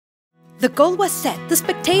The goal was set, the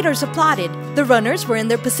spectators applauded, the runners were in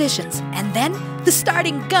their positions, and then the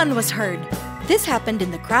starting gun was heard. This happened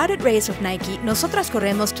in the crowded race of Nike Nosotras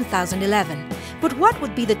Corremos 2011. But what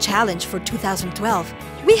would be the challenge for 2012?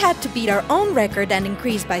 We had to beat our own record and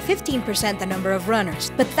increase by 15% the number of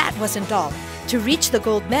runners. But that wasn't all. To reach the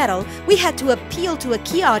gold medal, we had to appeal to a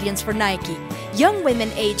key audience for Nike: young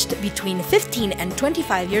women aged between 15 and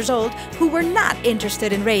 25 years old who were not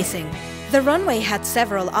interested in racing. The runway had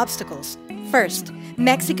several obstacles. First,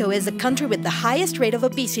 Mexico is a country with the highest rate of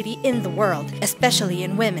obesity in the world, especially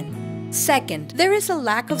in women. Second, there is a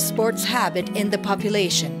lack of sports habit in the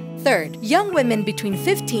population. Third, young women between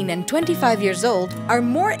 15 and 25 years old are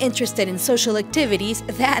more interested in social activities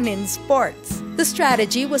than in sports. The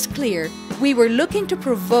strategy was clear. We were looking to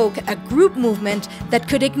provoke a group movement that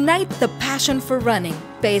could ignite the passion for running,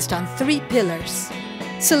 based on 3 pillars.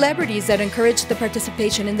 Celebrities that encouraged the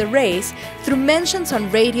participation in the race through mentions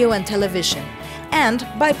on radio and television, and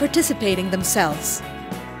by participating themselves.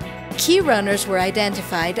 Key runners were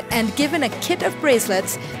identified and given a kit of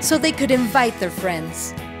bracelets so they could invite their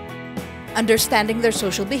friends. Understanding their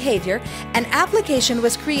social behavior, an application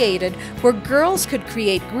was created where girls could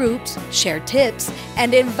create groups, share tips,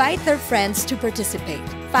 and invite their friends to participate.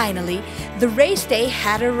 Finally, the race day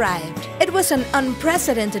had arrived. It was an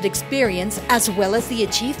unprecedented experience as well as the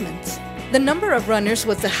achievements. The number of runners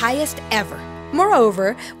was the highest ever.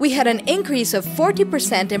 Moreover, we had an increase of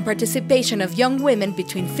 40% in participation of young women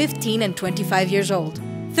between 15 and 25 years old.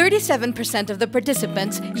 37% of the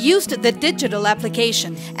participants used the digital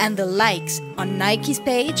application, and the likes on Nike's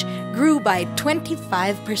page grew by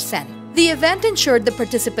 25%. The event ensured the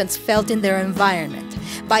participants felt in their environment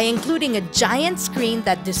by including a giant screen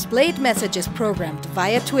that displayed messages programmed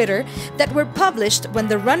via Twitter that were published when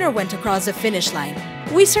the runner went across the finish line.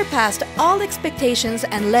 We surpassed all expectations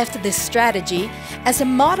and left this strategy as a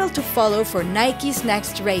model to follow for Nike's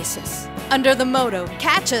next races. Under the motto,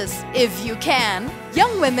 "Catch us if you can,"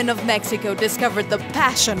 young women of Mexico discovered the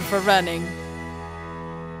passion for running.